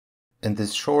In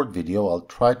this short video, I'll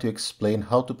try to explain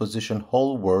how to position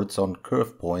whole words on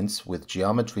curve points with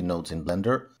geometry nodes in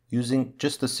Blender using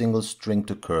just a single string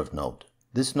to curve node.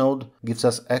 This node gives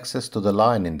us access to the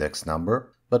line index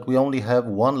number, but we only have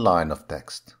one line of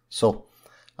text. So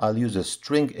I'll use a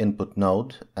string input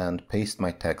node and paste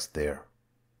my text there.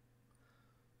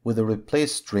 With the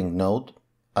replace string node,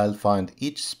 I'll find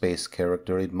each space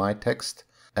character in my text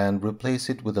and replace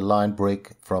it with a line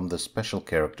break from the special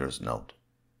characters node.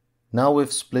 Now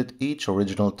we've split each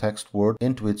original text word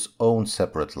into its own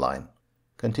separate line.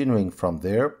 Continuing from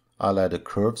there, I'll add a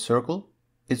curved circle.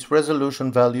 Its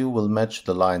resolution value will match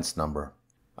the line's number.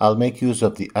 I'll make use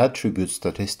of the attribute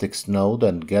statistics node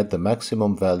and get the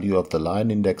maximum value of the line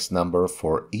index number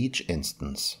for each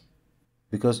instance.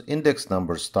 Because index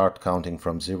numbers start counting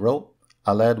from 0,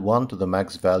 I'll add 1 to the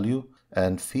max value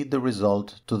and feed the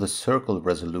result to the circle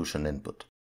resolution input.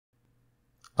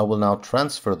 I will now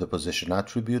transfer the position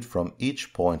attribute from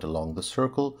each point along the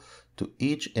circle to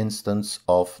each instance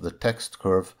of the text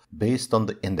curve based on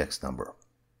the index number.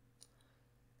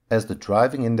 As the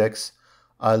driving index,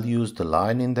 I'll use the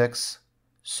line index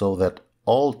so that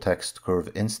all text curve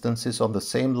instances on the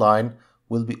same line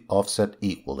will be offset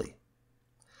equally.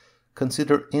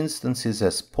 Consider instances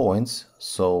as points,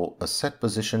 so a set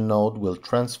position node will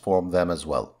transform them as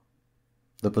well.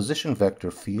 The position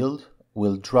vector field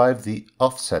will drive the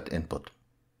offset input.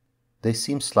 They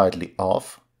seem slightly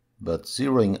off, but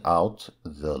zeroing out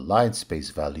the line space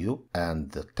value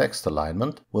and the text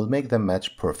alignment will make them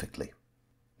match perfectly.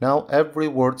 Now every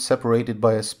word separated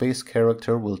by a space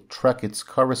character will track its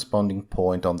corresponding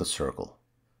point on the circle.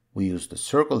 We use the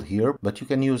circle here, but you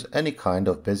can use any kind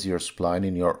of Bezier spline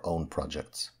in your own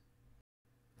projects.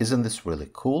 Isn't this really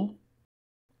cool?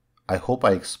 I hope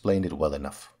I explained it well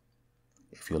enough.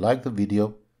 If you like the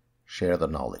video, share the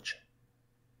knowledge.